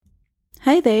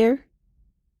Hi there.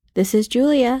 This is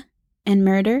Julia, and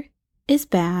murder is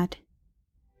bad.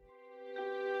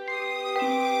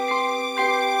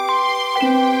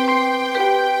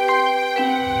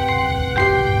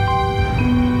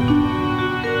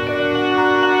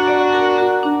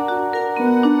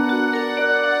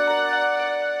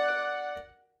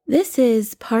 This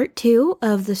is part 2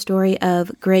 of the story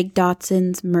of Greg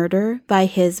Dodson's murder by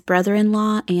his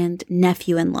brother-in-law and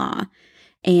nephew-in-law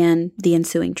and the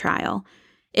ensuing trial.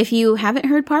 If you haven't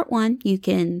heard part 1, you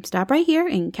can stop right here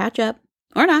and catch up.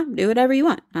 Or not, do whatever you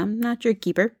want. I'm not your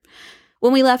keeper.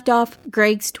 When we left off,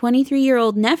 Greg's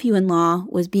 23-year-old nephew-in-law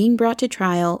was being brought to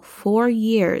trial 4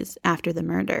 years after the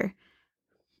murder.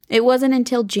 It wasn't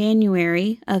until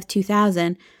January of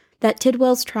 2000 that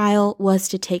Tidwell's trial was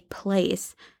to take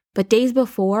place. But days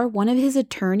before, one of his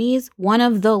attorneys, one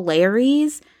of the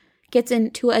Larrys, gets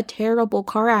into a terrible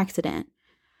car accident.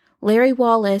 Larry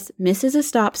Wallace misses a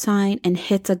stop sign and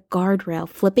hits a guardrail,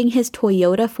 flipping his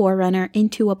Toyota 4Runner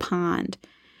into a pond.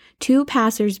 2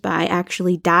 passersby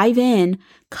actually dive in,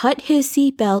 cut his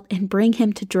seatbelt, and bring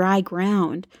him to dry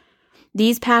ground.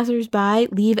 These passersby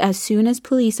leave as soon as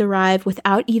police arrive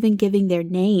without even giving their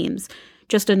names,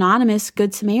 just anonymous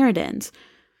Good Samaritans.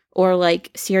 Or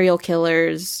like serial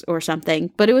killers or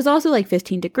something. But it was also like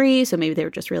 15 degrees, so maybe they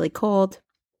were just really cold.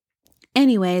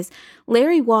 Anyways,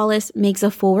 Larry Wallace makes a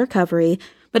full recovery,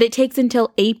 but it takes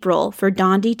until April for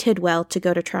Dondi Tidwell to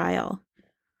go to trial.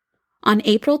 On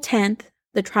April 10th,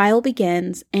 the trial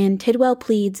begins, and Tidwell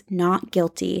pleads not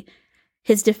guilty.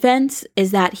 His defense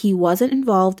is that he wasn't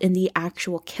involved in the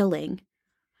actual killing.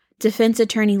 Defense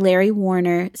attorney Larry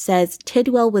Warner says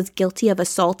Tidwell was guilty of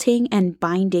assaulting and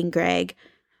binding Greg,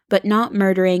 but not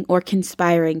murdering or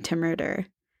conspiring to murder.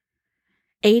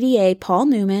 ADA Paul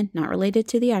Newman, not related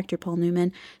to the actor Paul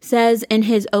Newman, says in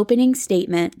his opening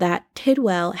statement that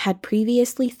Tidwell had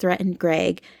previously threatened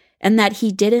Greg and that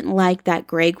he didn't like that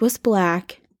Greg was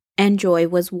black and Joy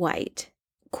was white.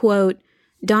 Quote,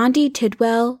 Dondi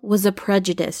Tidwell was a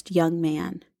prejudiced young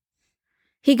man.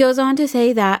 He goes on to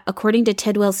say that, according to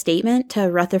Tidwell's statement to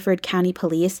Rutherford County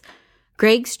Police,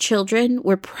 Greg's children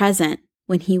were present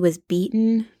when he was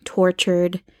beaten,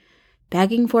 tortured,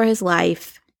 begging for his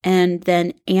life, and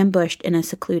then ambushed in a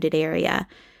secluded area.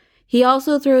 He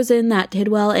also throws in that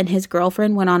Tidwell and his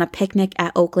girlfriend went on a picnic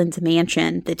at Oakland's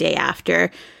mansion the day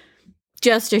after,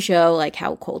 just to show like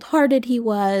how cold-hearted he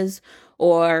was,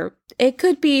 or it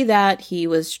could be that he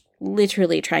was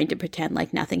literally trying to pretend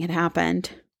like nothing had happened.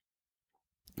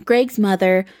 Greg's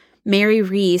mother, Mary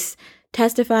Reese,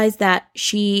 testifies that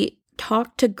she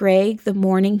talked to Greg the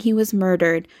morning he was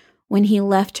murdered when he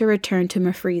left to return to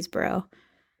Murfreesboro.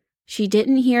 She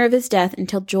didn't hear of his death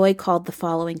until Joy called the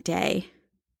following day.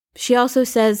 She also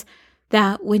says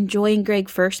that when Joy and Greg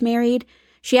first married,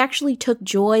 she actually took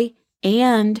Joy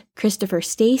and Christopher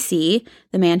Stacy,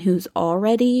 the man who's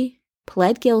already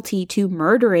pled guilty to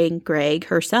murdering Greg,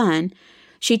 her son.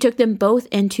 She took them both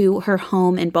into her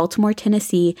home in Baltimore,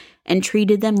 Tennessee, and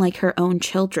treated them like her own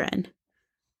children.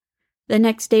 The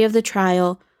next day of the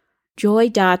trial, Joy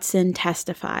Dodson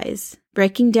testifies,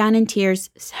 breaking down in tears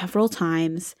several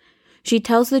times. She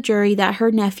tells the jury that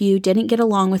her nephew didn't get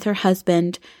along with her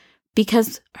husband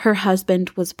because her husband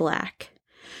was black.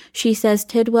 She says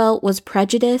Tidwell was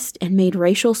prejudiced and made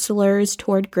racial slurs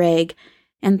toward Greg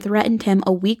and threatened him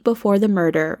a week before the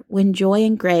murder when Joy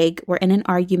and Greg were in an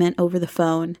argument over the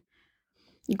phone.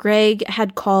 Greg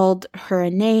had called her a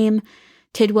name.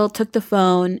 Tidwell took the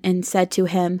phone and said to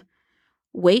him,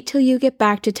 "Wait till you get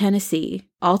back to Tennessee.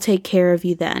 I'll take care of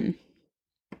you then."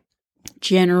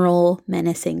 General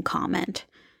menacing comment.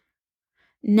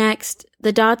 Next,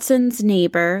 the Dodsons'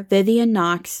 neighbor, Vivian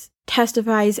Knox,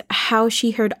 testifies how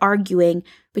she heard arguing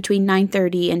between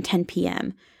 9:30 and 10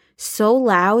 p.m., so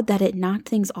loud that it knocked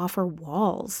things off her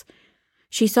walls.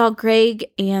 She saw Greg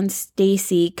and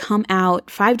Stacy come out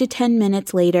 5 to 10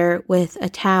 minutes later with a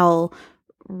towel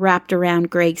wrapped around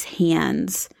Greg's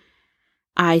hands.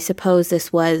 I suppose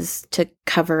this was to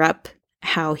cover up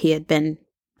how he had been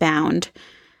bound.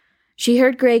 She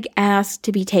heard Greg ask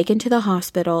to be taken to the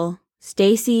hospital,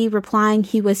 Stacy replying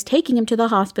he was taking him to the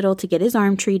hospital to get his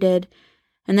arm treated,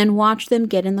 and then watched them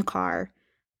get in the car.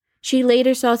 She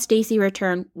later saw Stacy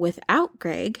return without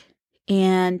Greg,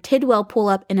 and Tidwell pull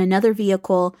up in another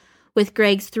vehicle with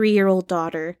Greg's 3-year-old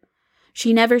daughter.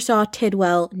 She never saw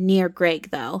Tidwell near Greg,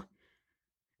 though.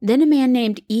 Then a man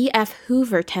named E.F.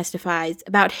 Hoover testifies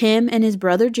about him and his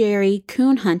brother Jerry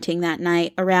coon hunting that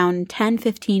night around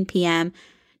 10:15 p.m.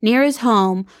 near his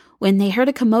home when they heard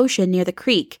a commotion near the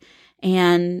creek,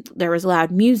 and there was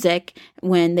loud music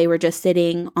when they were just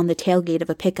sitting on the tailgate of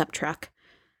a pickup truck.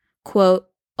 Quote,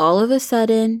 All of a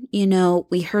sudden,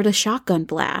 we heard a shotgun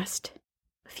blast.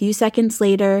 A few seconds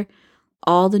later,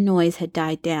 all the noise had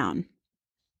died down.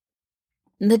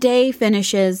 The day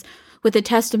finishes with the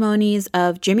testimonies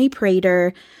of Jimmy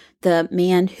Prater, the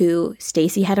man who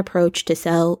Stacy had approached to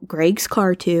sell Greg's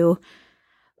car to,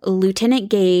 Lieutenant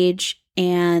Gage,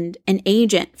 and an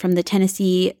agent from the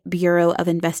Tennessee Bureau of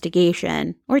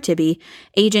Investigation, or TBI,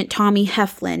 Agent Tommy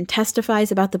Heflin,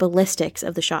 testifies about the ballistics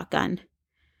of the shotgun.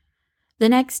 The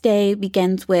next day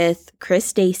begins with Chris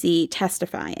Stacy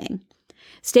testifying.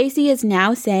 Stacy is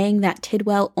now saying that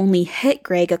Tidwell only hit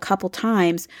Greg a couple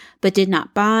times, but did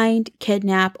not bind,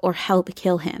 kidnap, or help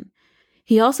kill him.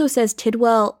 He also says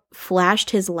Tidwell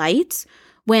flashed his lights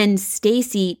when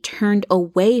Stacy turned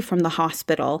away from the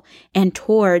hospital and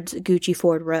towards Gucci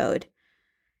Ford Road.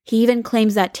 He even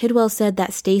claims that Tidwell said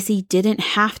that Stacy didn't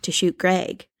have to shoot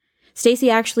Greg.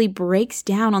 Stacy actually breaks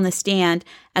down on the stand,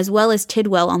 as well as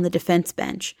Tidwell on the defense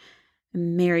bench.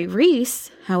 Mary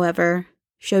Reese, however,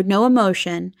 showed no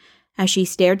emotion as she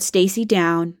stared Stacy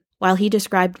down while he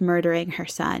described murdering her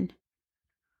son.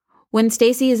 When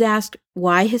Stacy is asked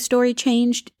why his story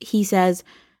changed, he says,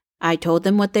 "I told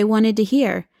them what they wanted to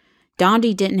hear.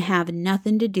 Dondi didn't have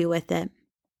nothing to do with it."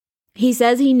 He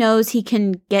says he knows he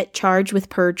can get charged with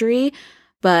perjury,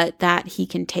 but that he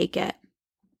can take it.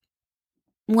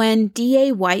 When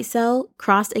DA Whitesell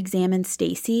cross-examines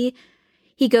Stacy,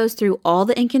 he goes through all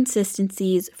the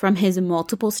inconsistencies from his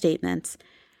multiple statements.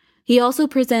 He also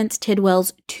presents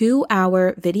Tidwell's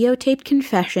 2-hour videotaped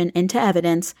confession into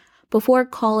evidence before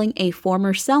calling a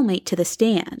former cellmate to the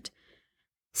stand.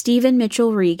 Stephen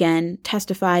Mitchell Regan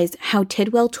testifies how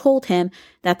Tidwell told him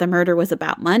that the murder was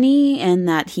about money and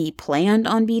that he planned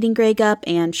on beating Greg up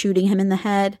and shooting him in the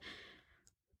head.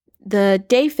 The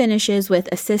day finishes with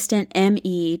Assistant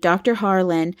M.E. Dr.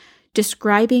 Harlan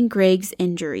describing Greg's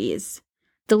injuries.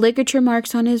 The ligature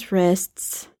marks on his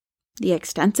wrists, the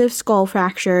extensive skull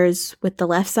fractures with the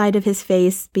left side of his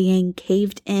face being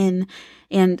caved in,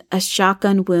 and a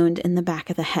shotgun wound in the back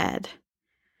of the head.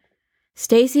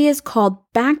 Stacy is called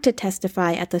back to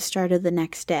testify at the start of the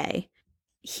next day.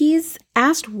 He's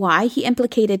asked why he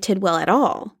implicated Tidwell at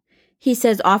all. He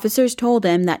says officers told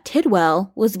him that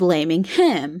Tidwell was blaming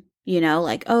him.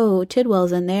 Like, oh,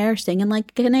 Tidwell's in there singing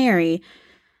like a canary.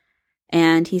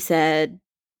 And he said,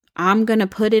 "I'm going to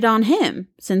put it on him.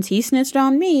 Since he snitched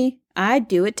on me, I'd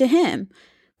do it to him.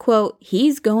 Quote,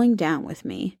 he's going down with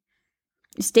me."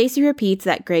 Stacy repeats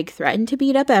that Greg threatened to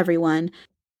beat up everyone.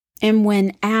 And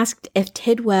when asked if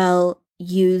Tidwell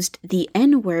used the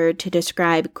N-word to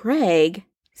describe Greg,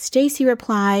 Stacy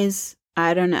replies,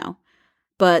 "I don't know,"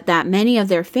 but that many of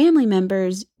their family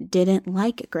members didn't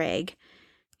like Greg.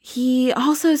 He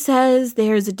also says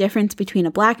there's a difference between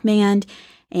a black man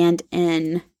and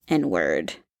an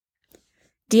N-word.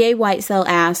 D.A. Whitesell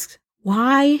asks,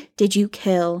 "Why did you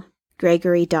kill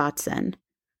Gregory Dodson?"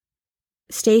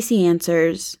 Stacy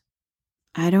answers,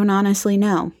 "I don't honestly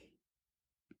know."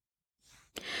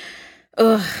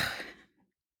 Ugh.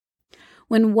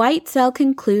 When Whitesell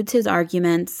concludes his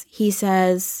arguments, he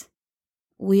says,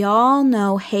 "We all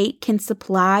know hate can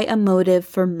supply a motive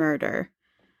for murder,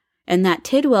 and that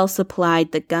Tidwell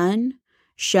supplied the gun,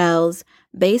 shells,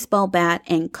 baseball bat,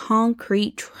 and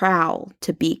concrete trowel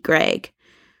to beat Greg.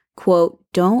 Quote,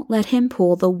 don't let him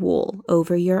pull the wool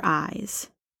over your eyes."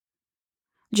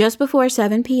 Just before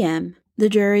 7 p.m., the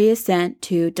jury is sent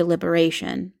to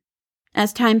deliberation.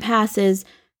 As time passes,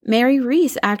 Mary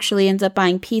Reese actually ends up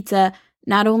buying pizza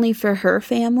not only for her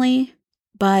family,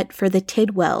 but for the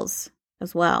Tidwells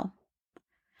as well.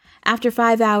 After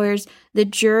 5 hours, the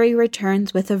jury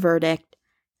returns with a verdict.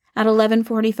 At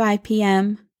 11:45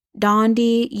 p.m.,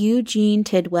 Dondi Eugene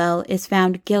Tidwell is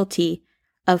found guilty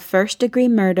of first-degree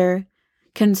murder,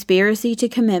 conspiracy to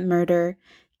commit murder,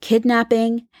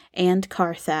 kidnapping, and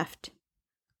car theft.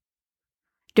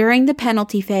 During the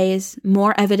penalty phase,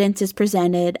 more evidence is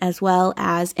presented as well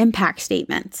as impact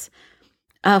statements.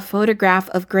 A photograph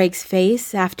of Greg's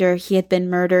face after he had been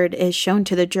murdered is shown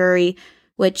to the jury,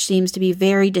 which seems to be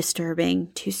very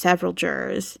disturbing to several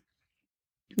jurors.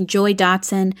 Joy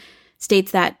Dodson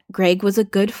states that Greg was a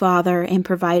good father and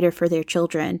provider for their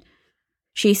children.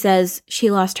 She says she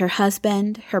lost her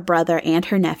husband, her brother, and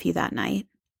her nephew that night.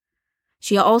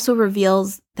 She also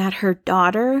reveals that her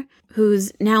daughter,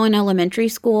 who's now in elementary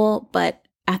school, but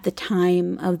at the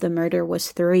time of the murder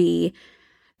was 3,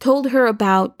 told her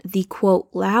about the, quote,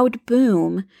 loud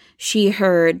boom she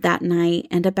heard that night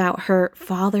and about her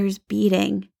father's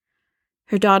beating.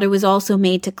 Her daughter was also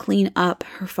made to clean up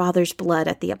her father's blood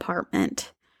at the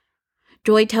apartment.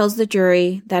 Joy tells the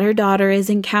jury that her daughter is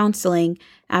in counseling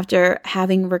after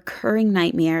having recurring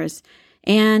nightmares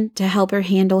and to help her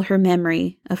handle her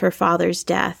memory of her father's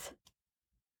death.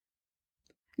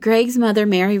 Greg's mother,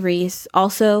 Mary Reese,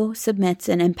 also submits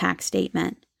an impact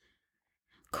statement.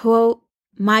 Quote,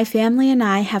 "My family and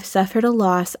I have suffered a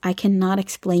loss I cannot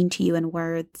explain to you in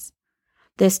words.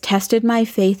 This tested my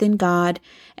faith in God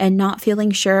and not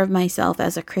feeling sure of myself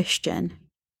as a Christian."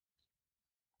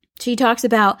 She talks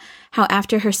about how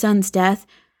after her son's death,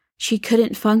 she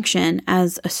couldn't function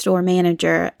as a store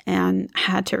manager and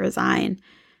had to resign.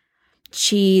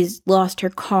 She's lost her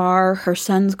car, her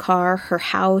son's car, her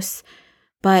house,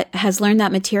 but has learned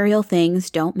that material things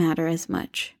don't matter as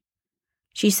much.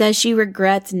 She says she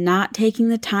regrets not taking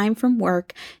the time from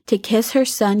work to kiss her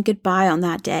son goodbye on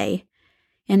that day,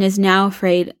 and is now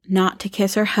afraid not to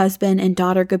kiss her husband and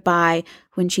daughter goodbye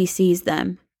when she sees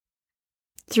them.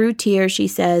 Through tears, she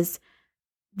says,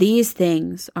 "These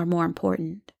things are more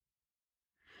important."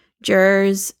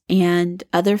 Jurors and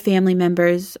other family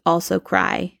members also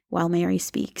cry while Mary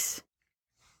speaks.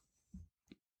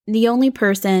 The only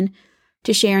person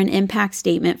to share an impact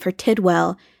statement for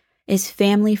Tidwell is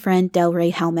family friend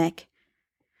Delray Helmick.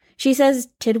 She says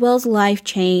Tidwell's life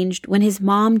changed when his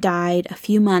mom died a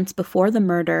few months before the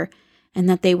murder, and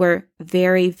that they were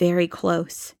very, very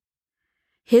close.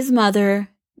 His mother,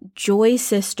 Joy's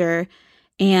sister,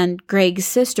 and Greg's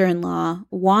sister-in-law,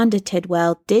 Wanda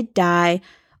Tidwell, did die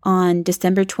on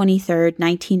December 23rd,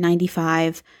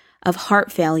 1995, of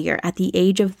heart failure at the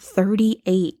age of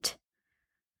 38.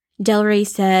 Delray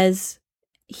says,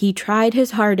 "He tried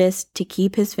his hardest to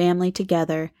keep his family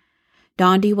together.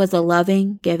 Dondi was a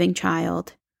loving, giving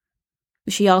child."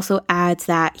 She also adds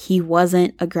that he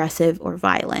wasn't aggressive or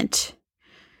violent,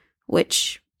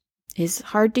 which is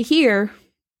hard to hear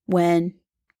when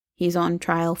he's on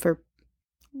trial for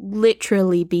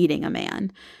literally beating a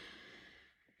man.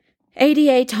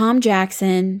 ADA Tom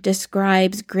Jackson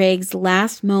describes Greg's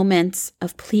last moments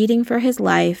of pleading for his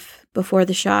life before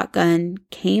the shotgun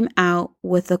came out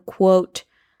with a, quote,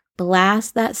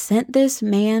 "blast that sent this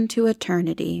man to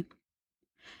eternity."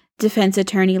 Defense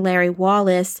attorney Larry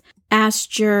Wallace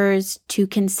asked jurors to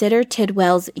consider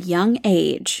Tidwell's young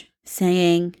age,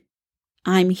 saying,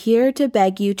 "I'm here to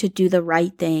beg you to do the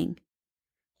right thing."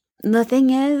 The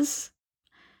thing is,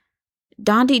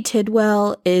 Dondi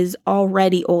Tidwell is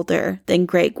already older than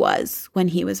Greg was when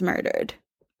he was murdered.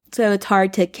 So it's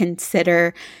hard to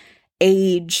consider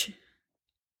age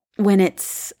when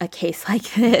it's a case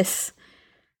like this.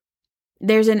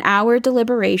 There's an hour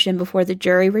deliberation before the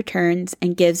jury returns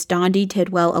and gives Dondi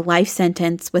Tidwell a life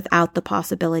sentence without the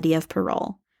possibility of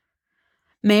parole.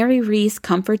 Mary Reese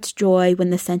comforts Joy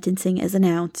when the sentencing is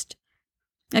announced.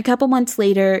 A couple months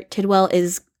later, Tidwell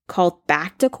is called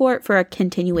back to court for a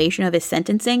continuation of his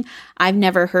sentencing. I've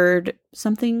never heard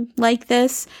something like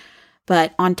this,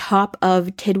 but on top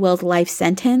of Tidwell's life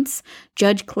sentence,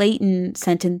 Judge Clayton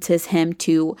sentences him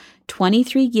to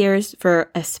 23 years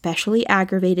for especially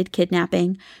aggravated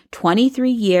kidnapping,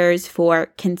 23 years for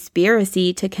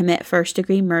conspiracy to commit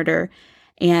first-degree murder,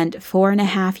 and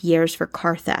 4.5 years for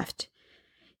car theft.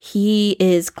 He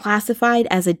is classified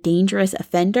as a dangerous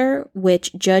offender,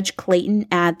 which Judge Clayton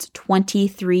adds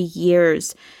 23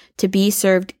 years to be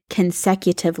served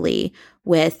consecutively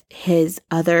with his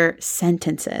other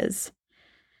sentences.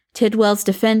 Tidwell's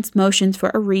defense motions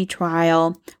for a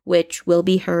retrial, which will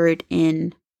be heard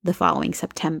in the following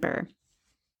September.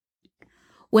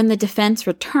 When the defense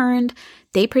returned,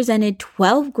 they presented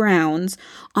 12 grounds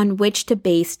on which to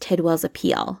base Tidwell's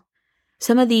appeal.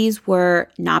 Some of these were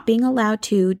not being allowed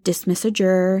to dismiss a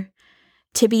juror,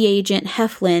 Tibby agent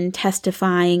Heflin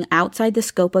testifying outside the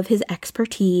scope of his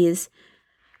expertise,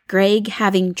 Greg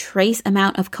having trace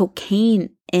amount of cocaine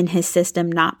in his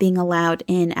system not being allowed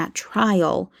in at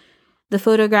trial, the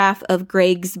photograph of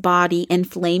Greg's body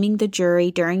inflaming the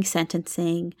jury during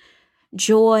sentencing,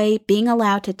 Joy being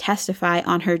allowed to testify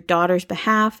on her daughter's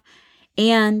behalf,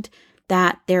 and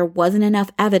that there wasn't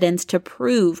enough evidence to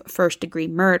prove first-degree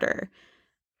murder.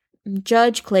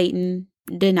 Judge Clayton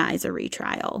denies a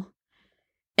retrial.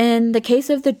 In the case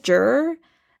of the juror,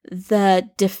 the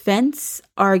defense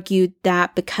argued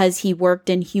that because he worked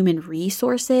in human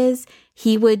resources,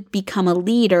 he would become a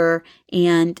leader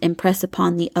and impress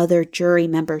upon the other jury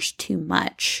members too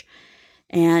much.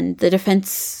 And the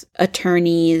defense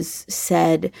attorneys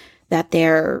said that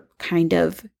their kind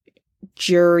of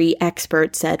jury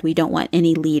experts said, "We don't want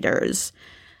any leaders."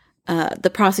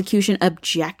 The prosecution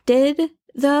objected,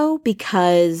 though,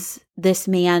 because this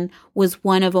man was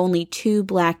one of only 2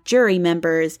 black jury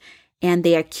members, and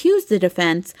they accused the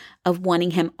defense of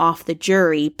wanting him off the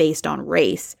jury based on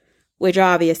race, which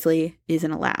obviously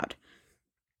isn't allowed.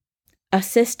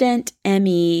 Assistant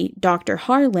ME Dr.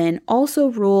 Harlan also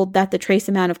ruled that the trace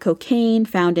amount of cocaine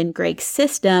found in Greg's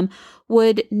system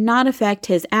would not affect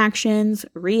his actions,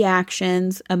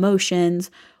 reactions,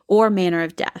 emotions, or manner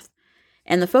of death.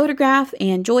 And the photograph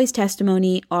and Joy's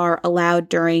testimony are allowed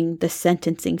during the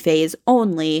sentencing phase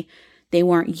only. They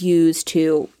weren't used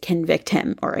to convict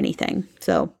him or anything,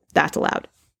 so that's allowed.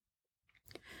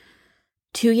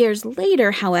 2 years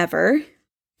later, however,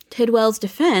 Tidwell's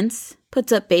defense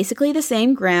puts up basically the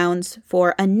same grounds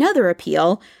for another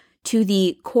appeal to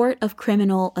the Court of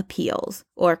Criminal Appeals,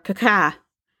 or CCA.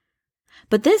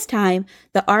 But this time,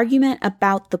 the argument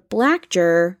about the black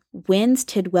juror wins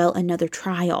Tidwell another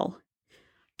trial.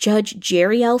 Judge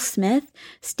Jerry L. Smith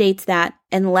states that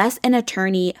unless an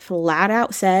attorney flat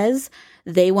out says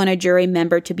they want a jury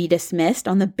member to be dismissed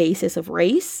on the basis of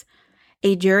race,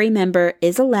 a jury member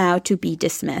is allowed to be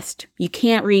dismissed. You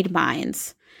can't read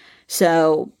minds.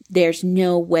 So there's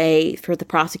no way for the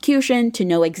prosecution to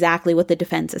know exactly what the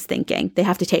defense is thinking. They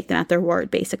have to take them at their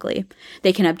word, basically.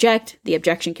 They can object, the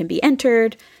objection can be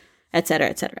entered, etc.,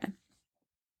 etc.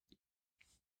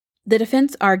 The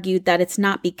defense argued that it's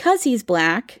not because he's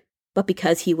black, but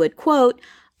because he would, quote,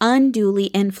 unduly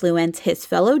influence his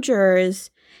fellow jurors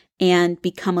and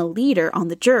become a leader on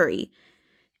the jury.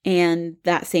 And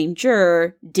that same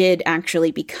juror did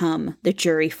actually become the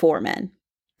jury foreman.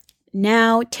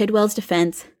 Now, Tidwell's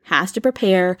defense has to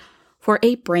prepare for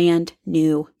a brand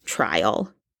new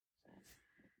trial.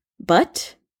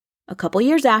 But a couple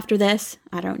years after this,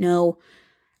 I don't know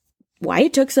why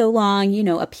it took so long,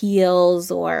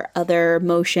 appeals or other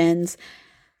motions,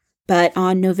 but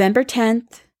on November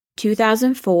 10th,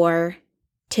 2004,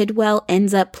 Tidwell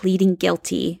ends up pleading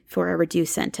guilty for a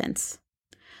reduced sentence.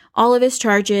 All of his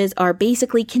charges are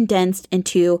basically condensed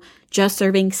into just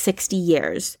serving 60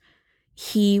 years.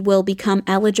 He will become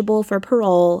eligible for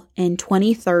parole in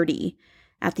 2030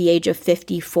 at the age of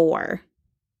 54.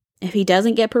 If he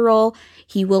doesn't get parole,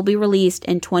 he will be released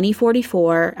in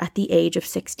 2044 at the age of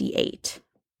 68.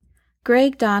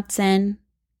 Greg Dodson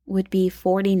would be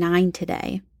 49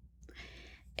 today.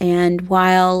 And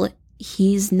while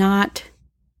he's not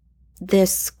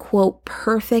this, quote,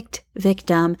 perfect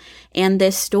victim, and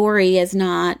this story is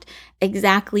not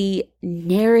exactly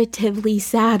narratively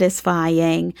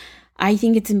satisfying, I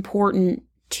think it's important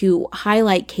to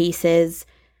highlight cases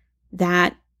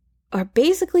that are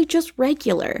basically just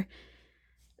regular.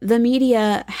 The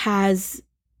media has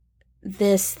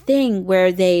this thing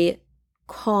where they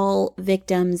call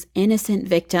victims innocent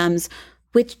victims,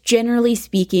 which generally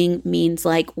speaking means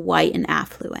like white and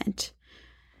affluent.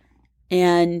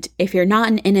 And if you're not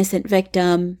an innocent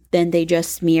victim, then they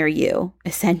just smear you,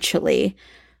 essentially.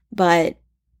 But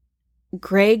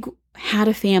Greg had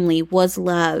a family, was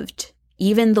loved.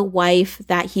 Even the wife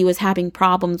that he was having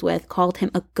problems with called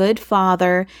him a good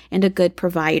father and a good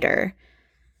provider.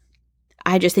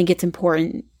 I just think it's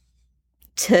important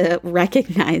to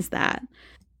recognize that.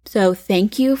 So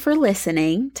thank you for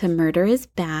listening to Murder is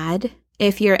Bad.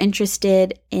 If you're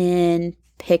interested in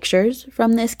pictures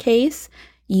from this case,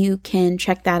 you can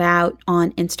check that out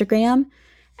on Instagram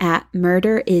at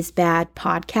Murder is Bad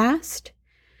Podcast.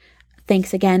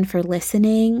 Thanks again for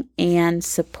listening and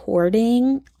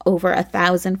supporting. Over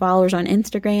 1,000 followers on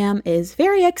Instagram is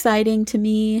very exciting to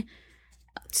me.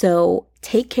 So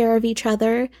take care of each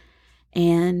other.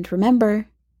 And remember,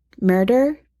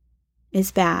 murder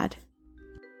is bad.